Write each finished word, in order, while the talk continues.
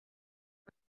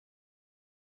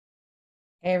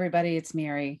Hey, everybody, it's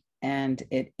Mary, and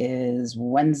it is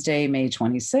Wednesday, May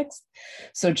 26th.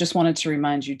 So, just wanted to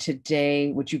remind you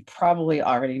today, which you probably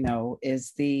already know,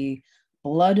 is the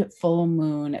blood full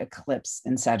moon eclipse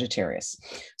in Sagittarius.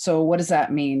 So, what does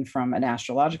that mean from an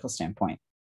astrological standpoint?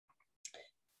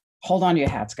 Hold on to your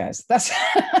hats, guys. That's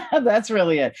that's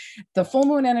really it. The full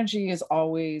moon energy is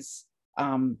always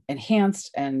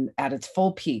enhanced and at its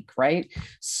full peak, right?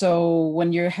 So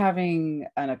when you're having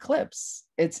an eclipse,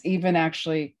 it's even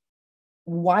actually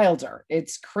wilder,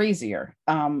 it's crazier.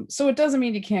 So it doesn't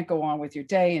mean you can't go on with your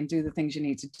day and do the things you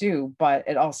need to do, but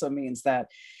it also means that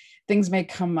things may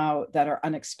come out that are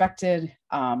unexpected,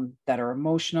 that are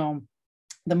emotional.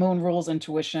 The moon rules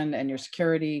intuition and your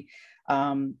security,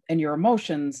 and your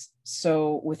emotions.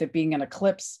 So with it being an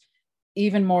eclipse,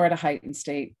 even more at a heightened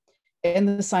state in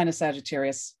the sign of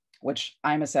Sagittarius, which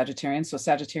I'm a Sagittarian. So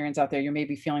Sagittarians out there, you may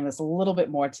be feeling this a little bit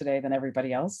more today than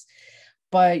everybody else,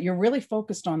 but you're really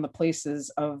focused on the places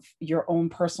of your own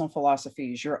personal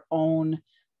philosophies, your own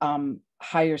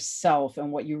higher self,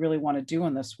 and what you really want to do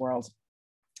in this world.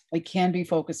 It can be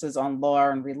focuses on law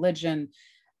and religion,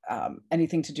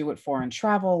 anything to do with foreign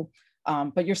travel,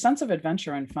 but your sense of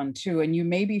adventure and fun too. And you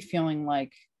may be feeling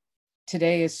like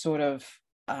today is sort of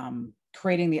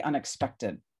creating the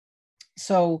unexpected.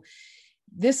 So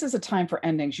this is a time for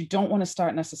endings. You don't want to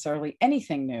start necessarily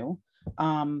anything new.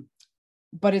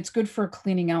 But it's good for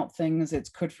cleaning out things. It's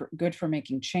good for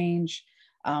making change.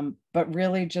 But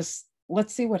really just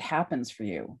let's see what happens for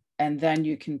you. And then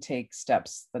you can take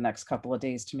steps the next couple of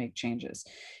days to make changes.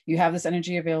 You have this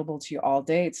energy available to you all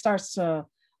day. It starts to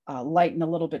lighten a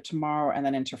little bit tomorrow and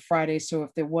then into Friday. So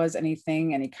if there was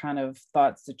anything, any kind of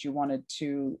thoughts that you wanted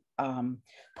to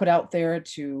put out there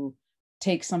to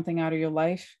take something out of your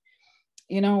life,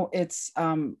 it's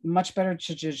much better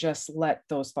to just let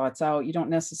those thoughts out. You don't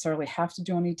necessarily have to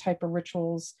do any type of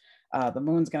rituals. The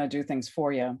moon's going to do things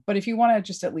for you. But if you want to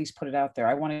just at least put it out there,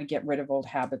 I want to get rid of old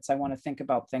habits. I want to think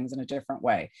about things in a different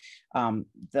way.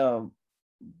 The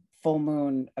full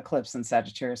moon eclipse in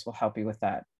Sagittarius will help you with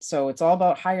that. So it's all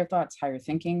about higher thoughts, higher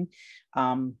thinking.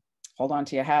 Hold on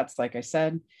to your hats, like I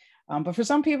said. But for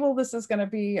some people, this is going to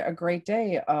be a great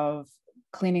day of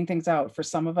cleaning things out. For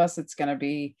some of us, it's going to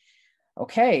be,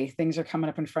 okay, things are coming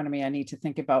up in front of me I need to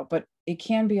think about, but it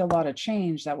can be a lot of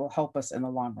change that will help us in the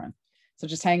long run. So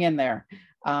just hang in there.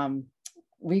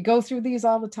 We go through these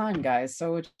all the time, guys.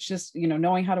 So it's just,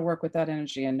 knowing how to work with that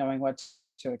energy and knowing what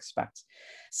to expect.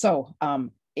 So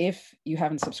if you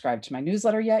haven't subscribed to my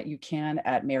newsletter yet, you can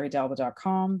at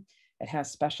marydalba.com. It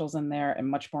has specials in there and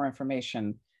much more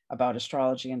information about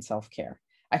astrology and self-care.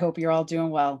 I hope you're all doing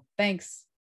well. Thanks.